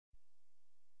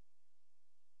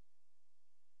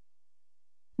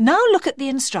Now look at the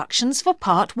instructions for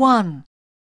part 1.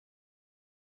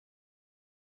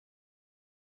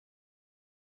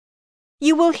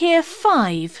 You will hear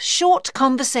 5 short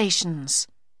conversations.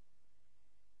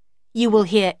 You will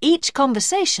hear each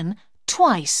conversation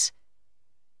twice.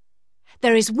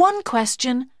 There is 1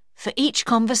 question for each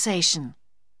conversation.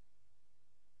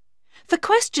 For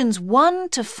questions 1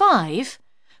 to 5,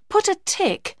 put a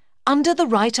tick under the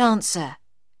right answer.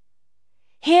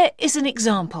 Here is an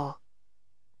example.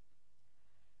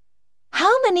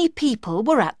 How many people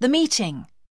were at the meeting?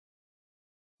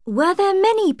 Were there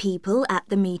many people at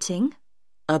the meeting?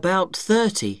 About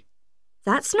 30.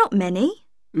 That's not many.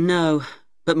 No,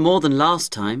 but more than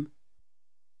last time.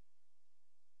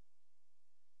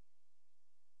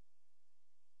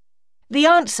 The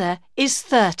answer is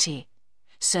 30,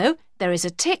 so there is a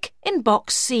tick in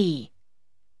box C.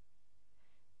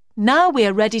 Now we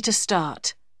are ready to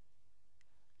start.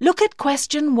 Look at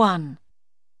question 1.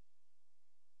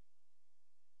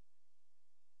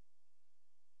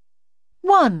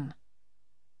 One.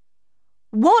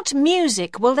 What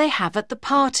music will they have at the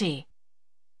party?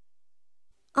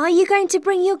 Are you going to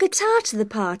bring your guitar to the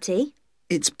party?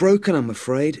 It's broken, I'm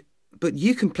afraid, but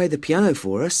you can play the piano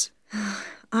for us.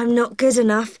 I'm not good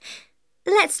enough.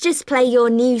 Let's just play your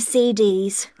new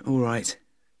CDs. All right.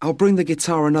 I'll bring the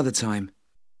guitar another time.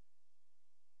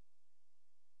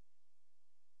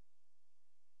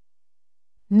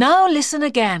 Now listen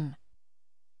again.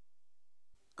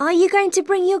 Are you going to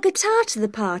bring your guitar to the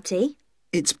party?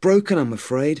 It's broken, I'm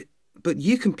afraid, but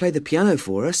you can play the piano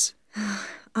for us.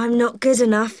 I'm not good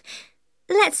enough.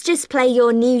 Let's just play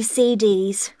your new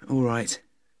CDs. All right.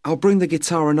 I'll bring the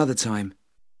guitar another time.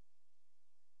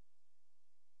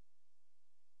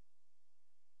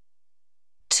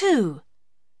 Two.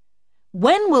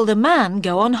 When will the man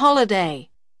go on holiday?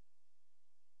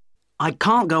 I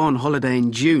can't go on holiday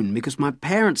in June because my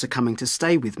parents are coming to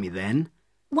stay with me then.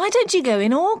 Why don't you go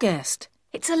in August?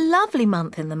 It's a lovely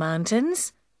month in the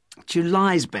mountains.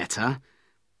 July's better.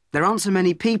 There aren't so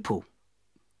many people.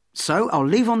 So I'll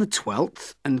leave on the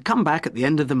 12th and come back at the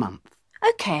end of the month.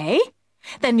 OK.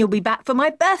 Then you'll be back for my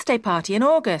birthday party in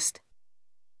August.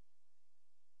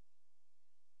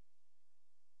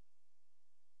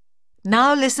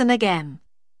 Now listen again.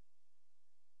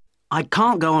 I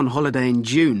can't go on holiday in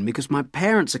June because my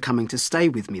parents are coming to stay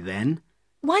with me then.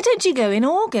 Why don't you go in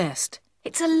August?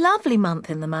 It's a lovely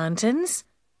month in the mountains.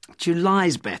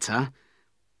 July's better.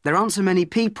 There aren't so many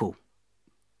people.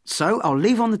 So I'll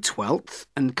leave on the 12th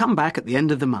and come back at the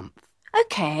end of the month.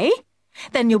 OK.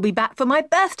 Then you'll be back for my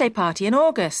birthday party in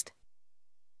August.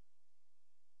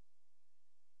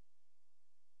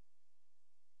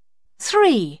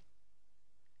 Three.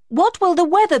 What will the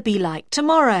weather be like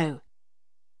tomorrow?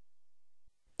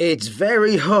 It's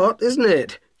very hot, isn't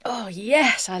it? Oh,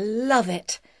 yes, I love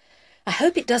it. I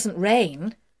hope it doesn't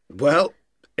rain. Well,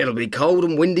 it'll be cold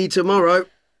and windy tomorrow.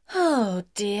 Oh,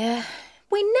 dear.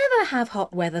 We never have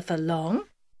hot weather for long.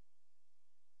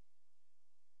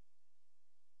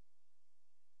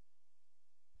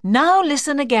 Now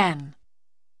listen again.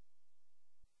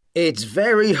 It's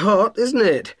very hot, isn't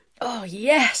it? Oh,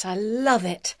 yes, I love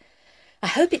it. I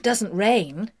hope it doesn't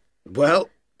rain. Well,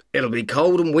 it'll be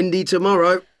cold and windy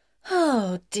tomorrow.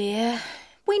 Oh, dear.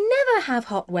 We never have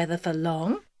hot weather for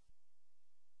long.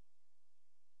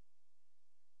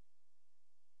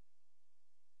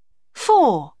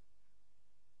 Four.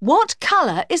 What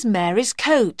colour is Mary's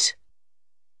coat?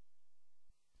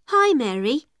 Hi,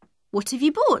 Mary. What have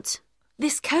you bought?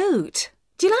 This coat.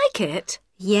 Do you like it?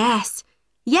 Yes.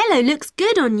 Yellow looks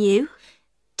good on you.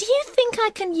 Do you think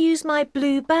I can use my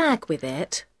blue bag with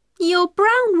it? Your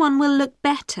brown one will look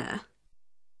better.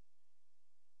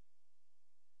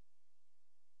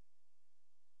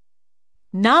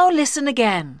 Now listen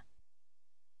again.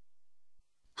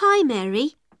 Hi,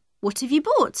 Mary. What have you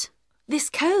bought? This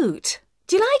coat.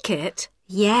 Do you like it?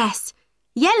 Yes.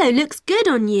 Yellow looks good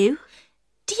on you.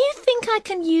 Do you think I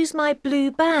can use my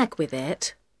blue bag with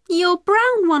it? Your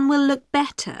brown one will look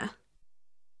better.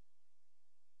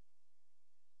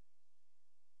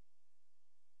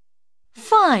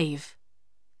 Five.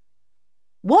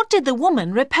 What did the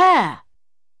woman repair?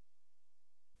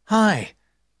 Hi.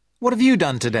 What have you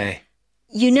done today?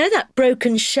 You know that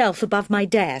broken shelf above my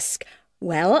desk?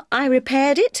 Well, I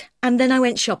repaired it and then I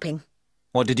went shopping.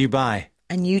 What did you buy?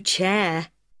 A new chair.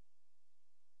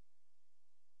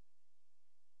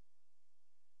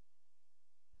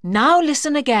 Now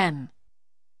listen again.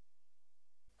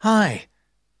 Hi.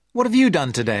 What have you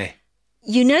done today?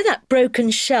 You know that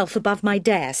broken shelf above my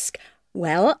desk?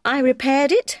 Well, I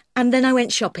repaired it and then I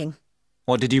went shopping.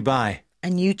 What did you buy? A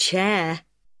new chair.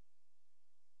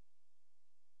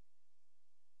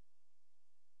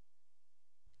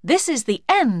 This is the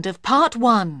end of part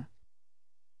 1.